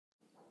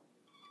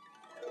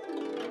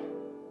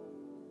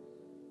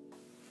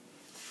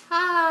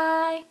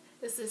Hi,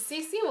 this is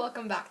Xissy.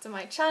 Welcome back to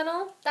my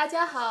channel. 大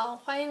家好，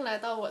欢迎来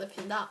到我的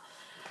频道。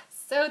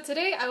So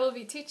today I will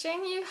be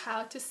teaching you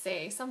how to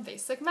say some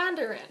basic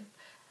Mandarin.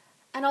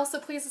 And also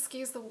please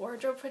excuse the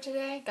wardrobe for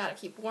today. Gotta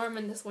keep warm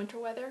in this winter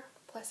weather.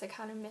 Plus I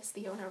kind of miss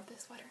the owner of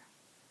this sweater.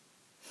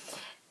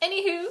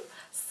 Anywho,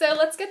 so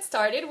let's get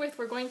started with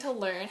we're going to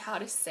learn how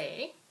to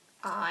say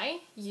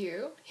I,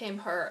 you, him,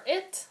 her,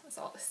 it. It's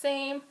all the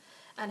same.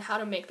 And how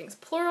to make things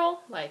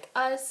plural, like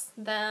us,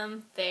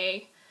 them,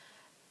 they.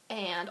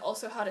 And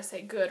also how to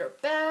say good or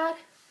bad,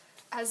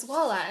 as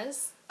well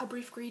as a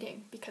brief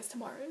greeting, because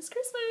tomorrow is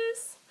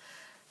Christmas.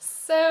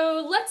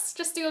 So let's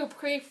just do a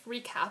brief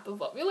recap of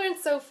what we learned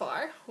so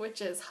far,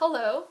 which is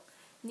hello,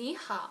 ni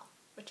hao,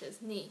 which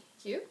is ni,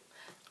 you.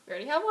 We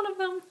already have one of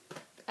them.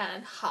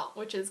 And hao,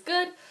 which is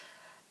good.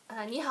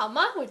 Ni hao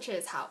ma, which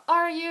is how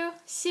are you.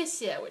 Xie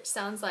xie, which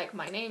sounds like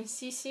my name,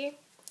 Xissy.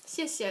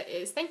 Xie xie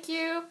is thank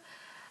you.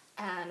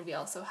 And we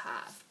also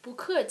have 不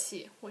客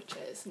气, which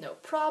is no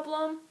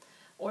problem.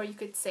 Or you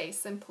could say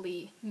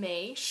simply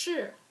没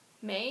事.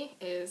 Mei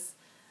is,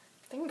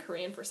 I think in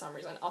Korean for some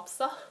reason,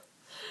 opsa.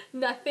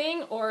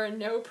 Nothing or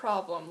no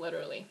problem,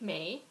 literally.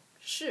 没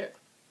事.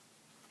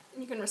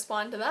 You can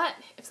respond to that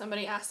if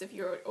somebody asks if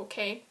you're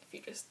okay, if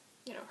you just,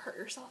 hurt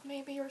yourself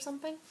maybe or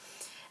something.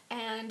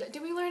 And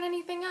did we learn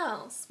anything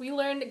else? We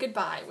learned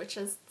goodbye, which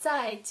is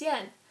再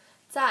见.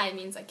 再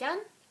means again,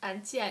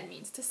 and 见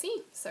means to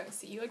see. So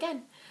see you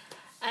again.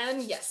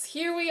 And yes,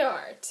 here we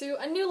are to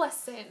a new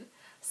lesson.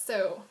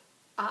 So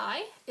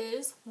I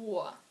is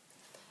我.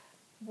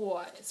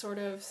 我, it sort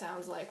of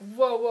sounds like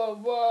whoa, whoa,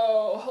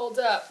 whoa, hold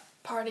up.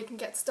 Party can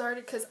get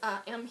started because I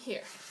am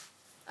here.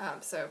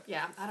 So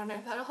yeah, I don't know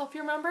if that'll help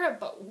you remember it,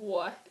 but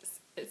我,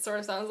 it sort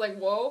of sounds like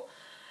whoa,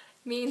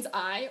 means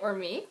I or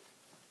me.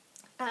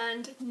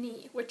 And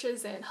ni, which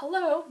is in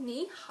hello,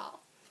 ni hao,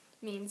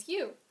 means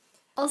you.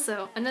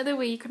 Also, another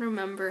way you can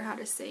remember how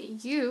to say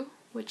you,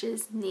 which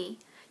is ni.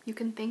 You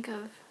can think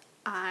of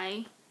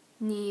I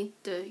need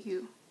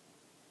you.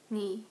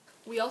 Ni.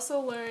 We also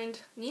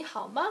learned ni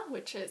hao ma,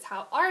 which is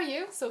how are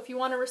you? So if you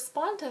want to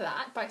respond to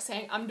that by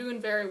saying I'm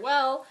doing very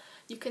well,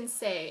 you can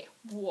say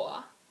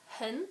我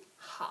很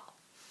好.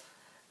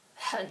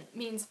 很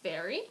means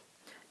very.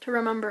 To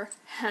remember,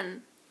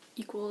 很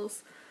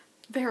equals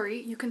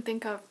very. You can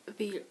think of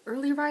the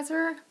early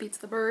riser beats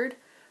the bird,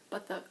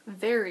 but the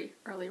very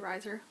early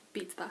riser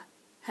beats the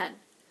hen.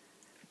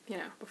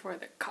 Before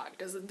the cock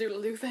does the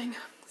doodle-doo thing.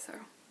 So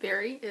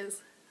very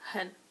is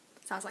hen.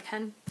 Sounds like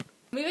hen.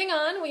 Moving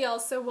on, we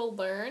also will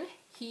learn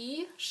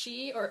he,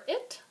 she, or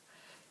it.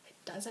 It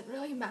doesn't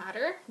really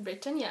matter.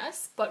 Written,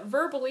 yes, but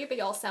verbally they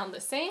all sound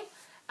the same,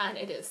 and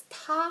it is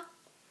ta.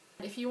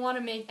 If you want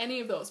to make any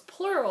of those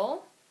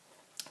plural,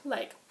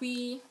 like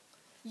we,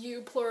 you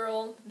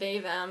plural, they,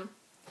 them,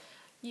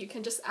 you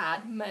can just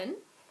add men,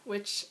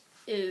 which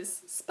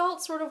is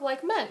spelled sort of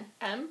like men.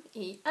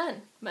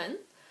 M-E-N, men.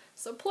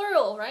 So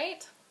plural,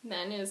 right?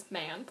 Men is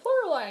man,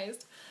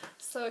 pluralized.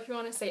 So if you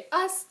want to say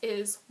us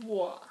is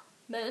我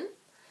们.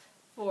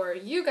 For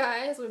you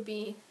guys would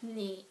be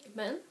你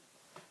们.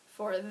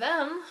 For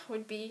them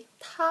would be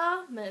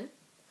他们.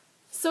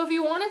 So if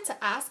you wanted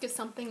to ask if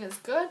something is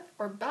good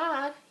or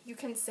bad, you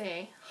can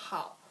say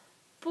好,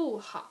不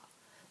好.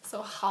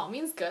 So 好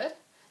means good,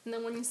 and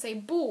then when you say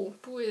不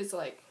is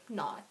like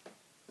not.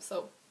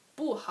 So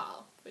不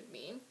好 would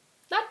mean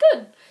not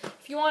good.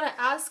 If you want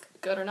to ask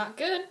good or not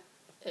good,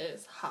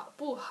 is 好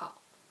不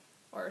好,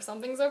 or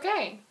something's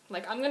okay.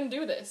 Like, I'm gonna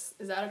do this.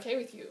 Is that okay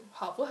with you?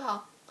 好不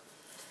好?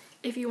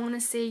 If you want to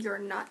say you're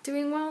not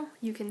doing well,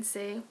 you can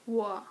say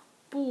我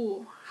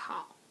不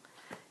好.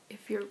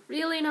 If you're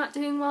really not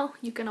doing well,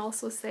 you can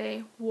also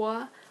say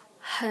我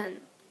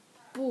很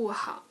不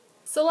好.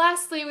 So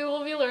lastly, we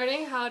will be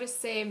learning how to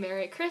say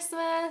Merry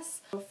Christmas.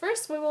 So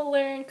first we will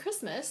learn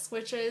Christmas,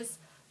 which is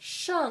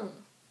圣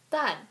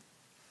诞.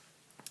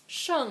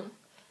 圣,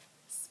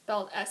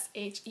 spelled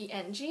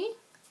S-H-E-N-G,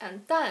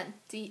 and 诞,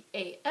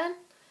 D-A-N,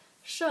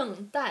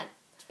 圣诞.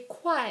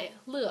 快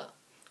乐.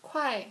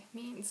 快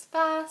means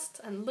fast,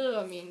 and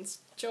乐 means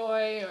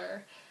joy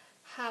or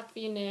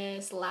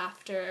happiness,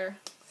 laughter.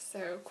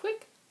 So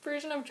quick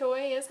version of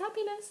joy is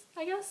happiness,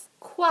 I guess.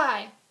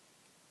 快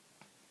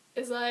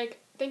is like,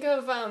 think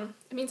of,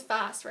 it means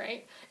fast,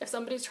 right? If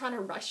somebody's trying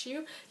to rush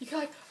you, you can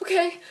like,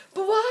 okay,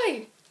 but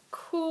why?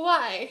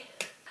 快.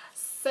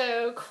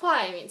 So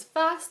快 means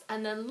fast,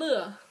 and then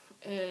乐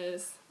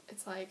is,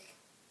 it's like,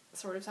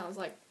 sort of sounds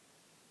like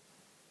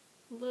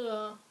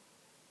乐.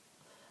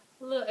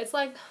 It's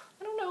like,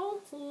 I don't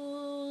know.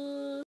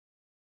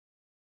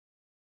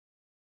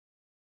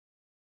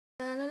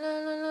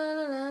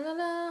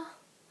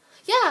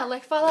 Yeah,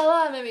 like fa la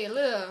la maybe.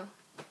 Le.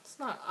 It's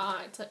not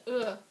I, it's like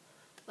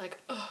like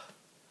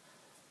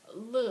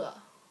le.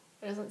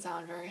 It doesn't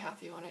sound very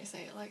happy when I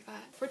say it like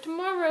that. For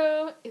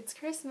tomorrow, it's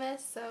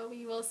Christmas, so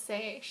we will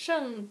say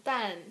圣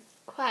诞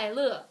快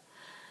乐.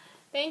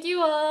 Thank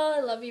you all. I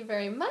love you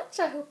very much.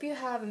 I hope you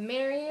have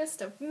merriest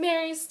of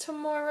merries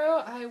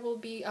tomorrow. I will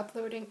be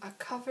uploading a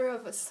cover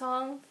of a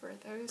song for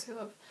those who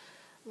have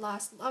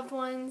lost loved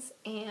ones,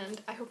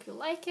 and I hope you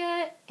like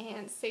it,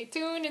 and stay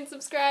tuned and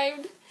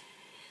subscribed.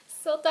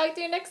 So talk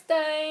to you next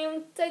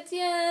time. 再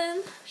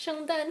见，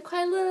圣诞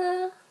快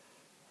乐。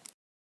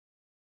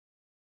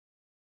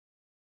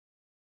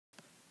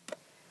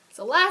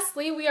So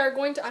lastly, we are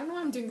going to, I don't know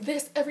why I'm doing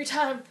this every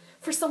time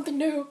for something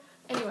new.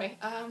 Anyway,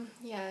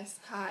 yes,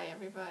 hi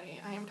everybody.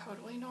 I am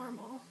totally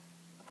normal.